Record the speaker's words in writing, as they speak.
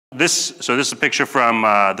So this is a picture from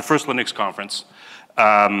the first Linux conference,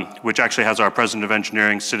 which actually has our president of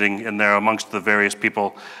engineering sitting in there amongst the various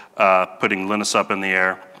people putting Linux up in the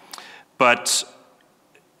air. But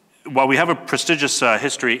while we have a prestigious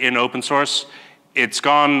history in open source, it's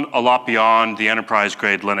gone a lot beyond the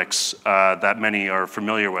enterprise-grade Linux that many are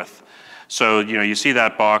familiar with. So you see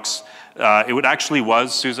that box. It actually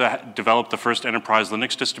was SUSE developed the first enterprise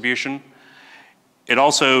Linux distribution. It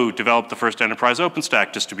also developed the first enterprise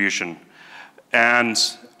OpenStack distribution. And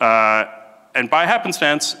by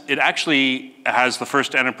happenstance, it actually has the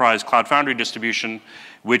first enterprise Cloud Foundry distribution,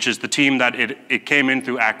 which is the team that it came in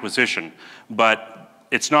through acquisition. But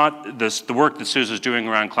it's not the work that SUSE is doing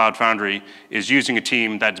around Cloud Foundry is using a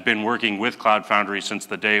team that's been working with Cloud Foundry since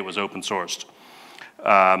the day it was open sourced.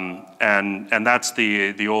 And that's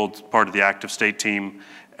the old part of the active state team.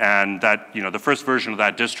 And that, the first version of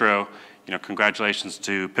that distro, congratulations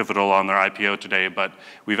to Pivotal on their IPO today, but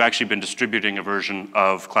we've actually been distributing a version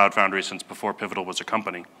of Cloud Foundry since before Pivotal was a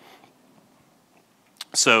company.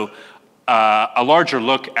 So a larger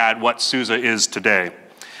look at what SUSE is today.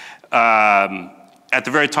 At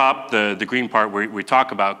the very top, the green part, where we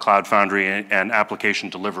talk about Cloud Foundry and application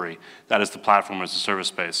delivery. That is the platform as a service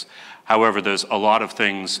space. However, there's a lot of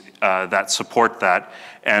things that support that.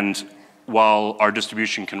 And while our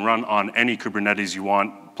distribution can run on any Kubernetes you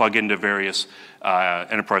want, plug into various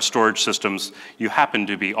enterprise storage systems, you happen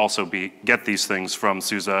to also get these things from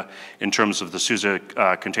SUSE in terms of the SUSE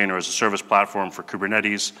container as a service platform for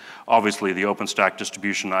Kubernetes, obviously the OpenStack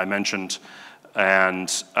distribution I mentioned, and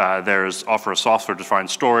there's offer a software-defined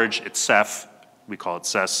storage, it's Ceph, we call it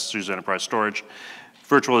SES, SUSE Enterprise Storage,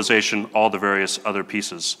 virtualization, all the various other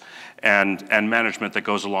pieces, and management that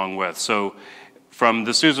goes along with. So from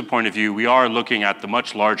the SUSE point of view, we are looking at the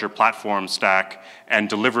much larger platform stack and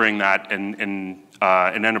delivering that in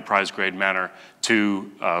an enterprise-grade manner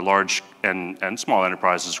to large and small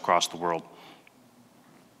enterprises across the world.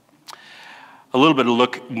 A little bit of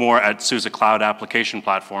look more at SUSE Cloud Application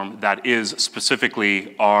Platform. That is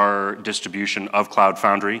specifically our distribution of Cloud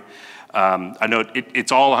Foundry. I know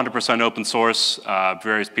it's all 100% open source.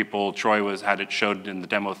 Various people, Troy had it showed in the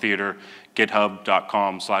demo theater,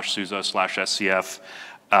 github.com/SUSE/SCF.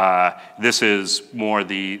 This is more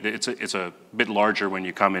it's a bit larger when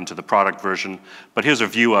you come into the product version, but here's a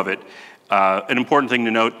view of it. An important thing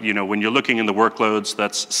to note, when you're looking in the workloads,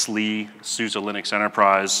 that's SLE, SUSE Linux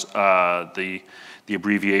Enterprise, the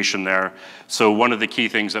abbreviation there. So one of the key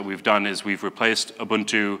things that we've done is we've replaced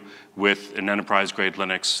Ubuntu with an enterprise-grade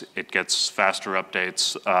Linux. It gets faster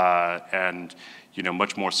updates and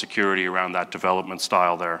much more security around that development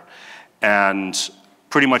style there. And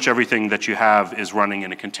pretty much everything that you have is running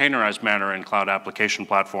in a containerized manner in Cloud Application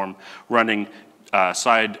Platform, running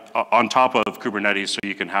on top of Kubernetes, so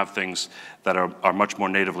you can have things that are much more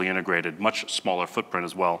natively integrated, much smaller footprint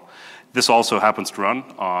as well. This also happens to run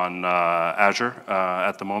on Azure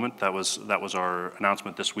at the moment. That was our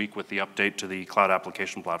announcement this week with the update to the Cloud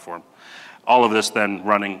Application Platform. All of this then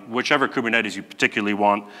running whichever Kubernetes you particularly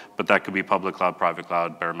want, but that could be public cloud, private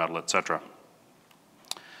cloud, bare metal, et cetera.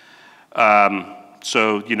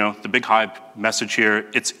 So, the big hype message here,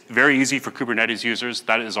 it's very easy for Kubernetes users.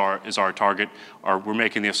 That is our target. We're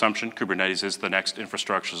making the assumption Kubernetes is the next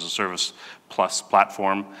infrastructure as a service plus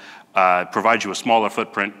platform. Provides you a smaller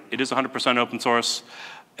footprint. It is 100% open source,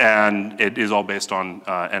 and it is all based on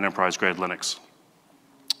enterprise-grade Linux.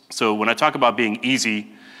 So when I talk about being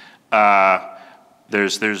easy,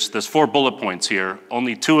 there's 4 bullet points here.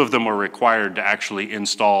 Only 2 of them are required to actually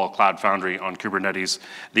install Cloud Foundry on Kubernetes.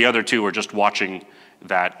 The other 2 are just watching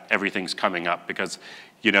that everything's coming up, because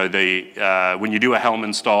when you do a Helm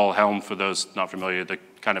install, Helm, for those not familiar, the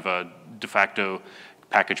kind of a de facto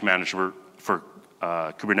package manager for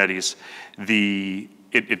Kubernetes,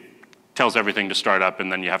 it tells everything to start up,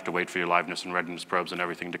 and then you have to wait for your liveness and readiness probes and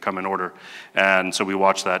everything to come in order. And so we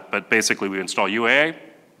watch that. But basically, we install UAA.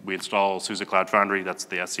 We install SUSE Cloud Foundry, that's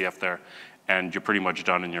the SCF there, and you're pretty much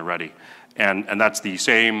done and you're ready. And that's the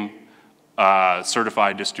same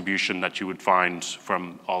certified distribution that you would find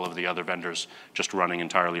from all of the other vendors, just running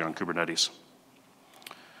entirely on Kubernetes.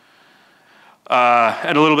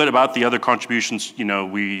 And a little bit about the other contributions.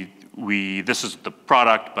 This is the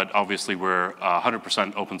product, but obviously we're a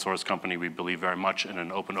 100% open source company. We believe very much in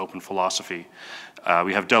an open philosophy.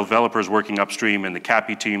 We have developers working upstream in the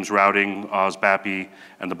CAPI teams, routing, Oz, BAPI,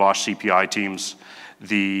 and the Bosch CPI teams.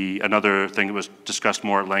 Another thing that was discussed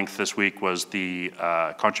more at length this week was the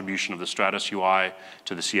contribution of the Stratus UI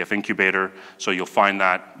to the CF Incubator. So you'll find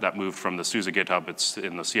that moved from the SUSE GitHub. It's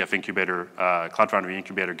in the CF Incubator, Cloud Foundry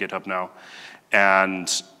Incubator GitHub now. And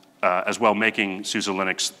as well making SUSE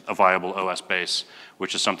Linux a viable OS base,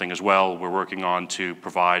 which is something as well we're working on to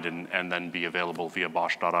provide and then be available via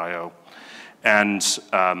Bosch.io. And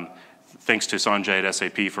thanks to Sanjay at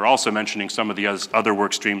SAP for also mentioning some of the other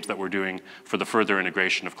work streams that we're doing for the further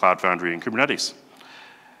integration of Cloud Foundry and Kubernetes.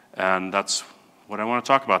 And that's what I want to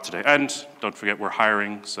talk about today. And don't forget, we're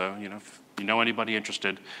hiring, so if you know anybody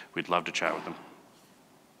interested, we'd love to chat with them.